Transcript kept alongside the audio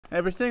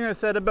Everything I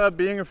said about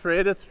being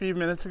afraid a few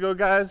minutes ago,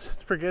 guys,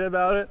 forget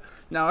about it.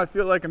 Now I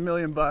feel like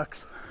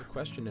 $1,000,000. The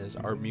question is,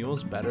 are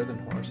mules better than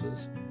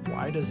horses?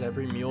 Why does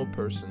every mule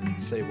person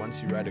say once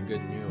you ride a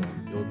good mule,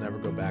 you'll never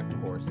go back to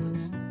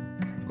horses?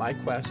 My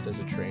quest as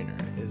a trainer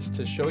is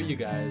to show you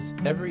guys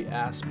every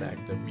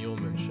aspect of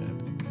mulemanship.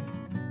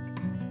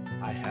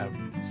 I have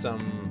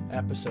some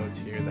episodes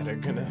here that are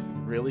gonna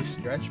really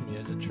stretch me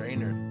as a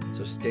trainer,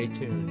 so stay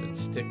tuned and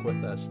stick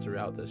with us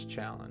throughout this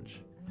challenge.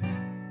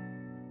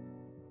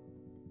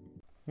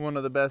 One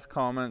of the best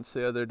comments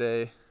the other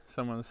day,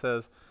 someone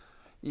says,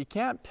 "You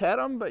can't pet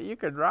them, but you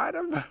could ride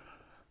them."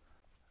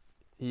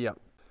 Yep.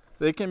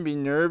 They can be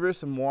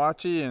nervous and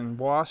watchy and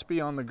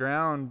waspy on the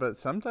ground, but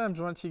sometimes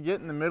once you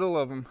get in the middle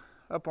of them,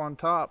 up on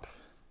top,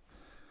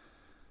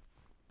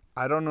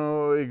 I don't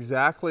know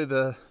exactly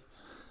the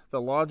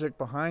logic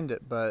behind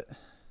it, but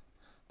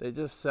they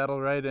just settle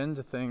right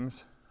into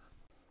things.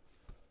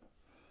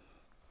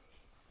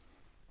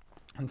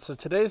 And so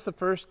today's the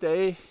first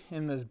day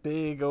in this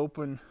big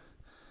open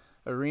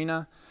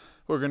arena.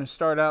 We're going to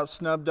start out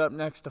snubbed up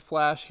next to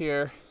Flash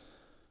here.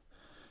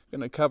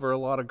 Going to cover a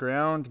lot of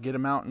ground, get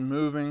him out and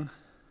moving,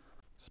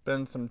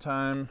 spend some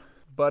time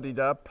buddied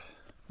up,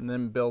 and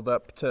then build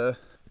up to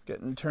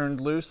getting turned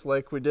loose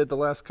like we did the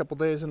last couple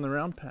days in the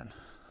round pen.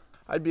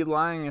 I'd be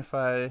lying if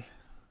I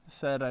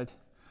said I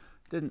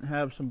didn't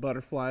have some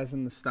butterflies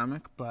in the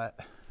stomach, but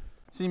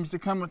seems to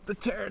come with the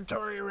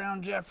territory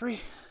around Jeffrey.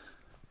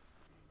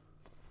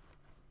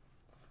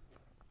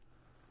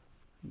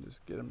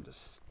 Just get him to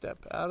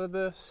step out of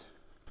this.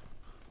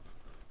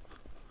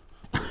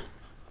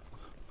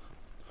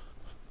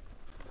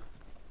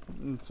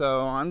 And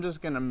so I'm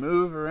just gonna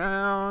move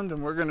around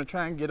and we're gonna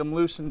try and get him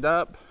loosened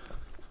up.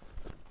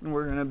 And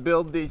we're gonna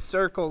build these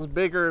circles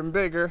bigger and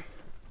bigger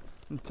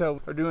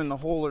until we're doing the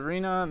whole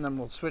arena, and then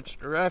we'll switch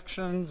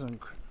directions. And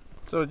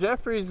so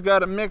Jeffrey's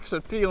got a mix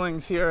of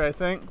feelings here, I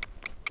think,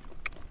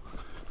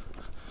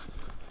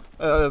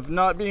 of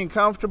not being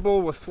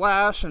comfortable with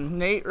Flash and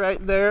Nate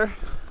right there,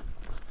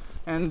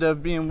 and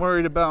of being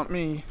worried about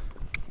me.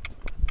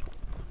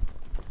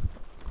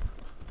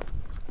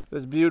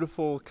 This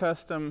beautiful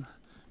custom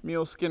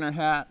mule skinner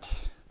hat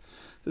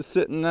is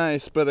sitting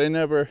nice, but I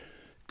never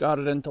got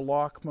it into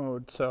lock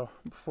mode, so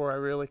before I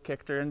really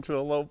kicked her into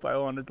a lope, I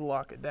wanted to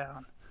lock it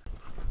down.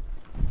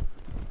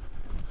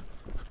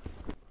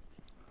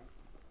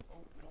 Oh,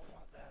 we don't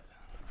want that.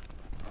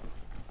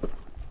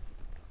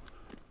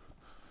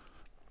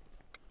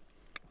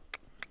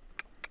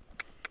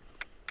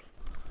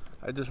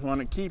 I just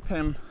want to keep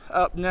him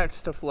up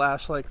next to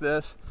Flash like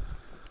this.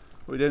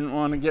 We didn't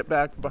want to get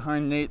back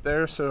behind Nate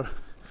there, so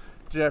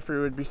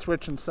Jeffrey would be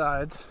switching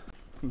sides.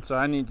 And so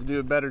I need to do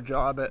a better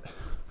job at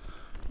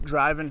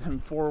driving him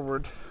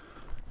forward.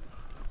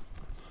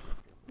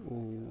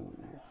 Ooh.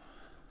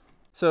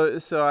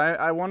 So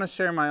I want to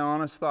share my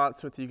honest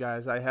thoughts with you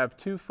guys. I have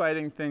two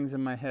fighting things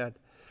in my head.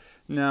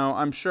 Now,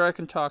 I'm sure I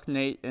can talk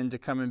Nate into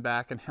coming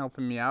back and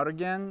helping me out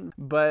again,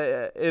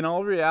 but in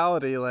all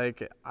reality,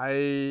 like,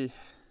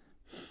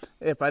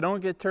 if I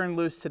don't get turned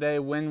loose today,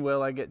 when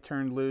will I get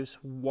turned loose?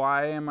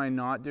 Why am I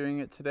not doing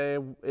it today?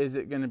 Is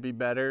it going to be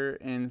better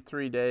in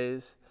 3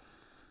 days?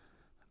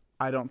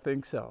 I don't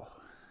think so.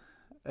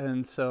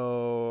 And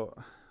so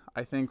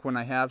I think when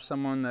I have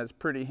someone that's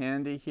pretty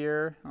handy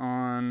here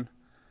on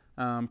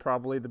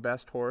probably the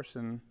best horse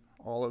in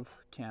all of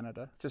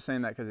Canada, just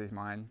saying that because he's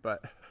mine,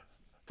 but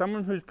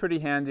someone who's pretty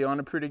handy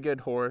on a pretty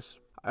good horse,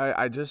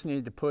 I just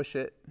need to push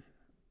it,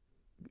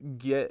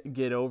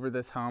 get over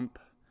this hump.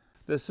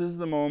 This is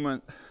the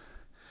moment.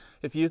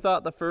 If you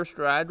thought the first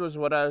ride was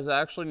what I was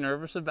actually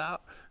nervous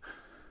about,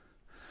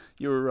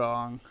 you were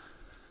wrong.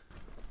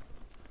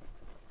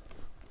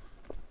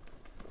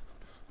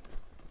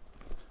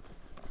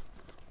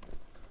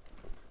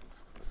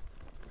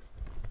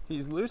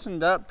 He's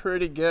loosened up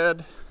pretty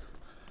good.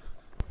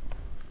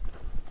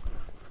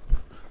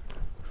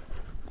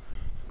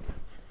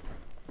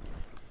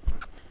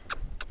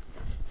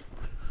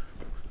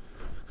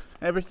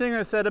 Everything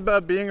I said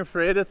about being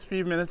afraid a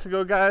few minutes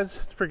ago,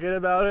 guys, forget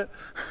about it.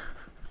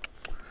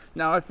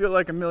 Now I feel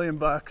like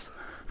 $1,000,000.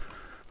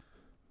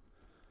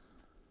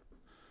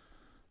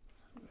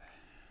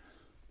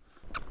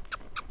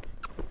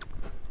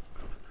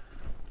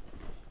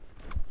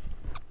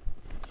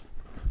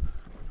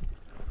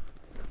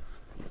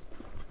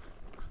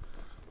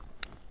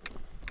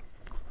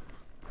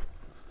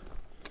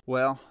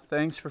 Well,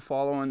 thanks for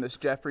following this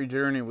Jeffery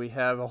journey. We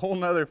have a whole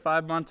nother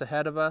 5 months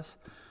ahead of us.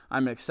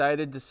 I'm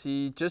excited to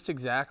see just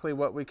exactly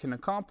what we can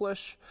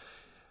accomplish.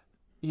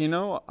 You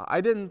know, I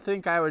didn't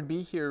think I would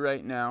be here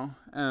right now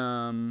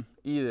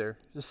either.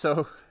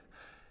 So,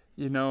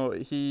 you know,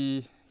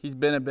 he's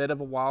been a bit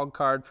of a wild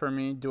card for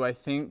me. Do I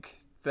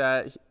think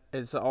that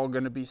it's all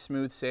going to be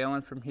smooth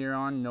sailing from here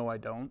on? No, I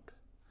don't.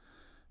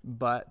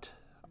 But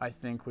I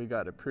think we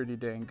got a pretty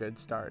dang good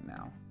start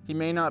now. He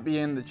may not be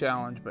in the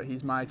challenge, but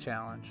he's my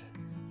challenge.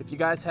 If you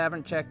guys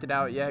haven't checked it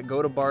out yet,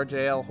 go to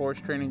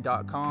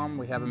barjlhorsetraining.com.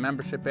 We have a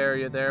membership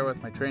area there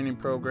with my training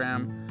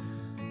program.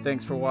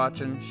 Thanks for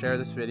watching. Share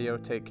this video.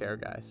 Take care,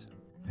 guys.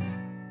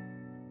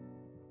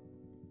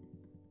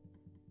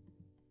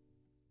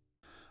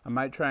 I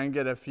might try and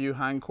get a few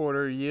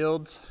hindquarter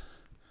yields.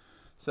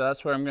 So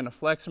that's where I'm going to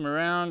flex them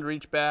around,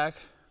 reach back,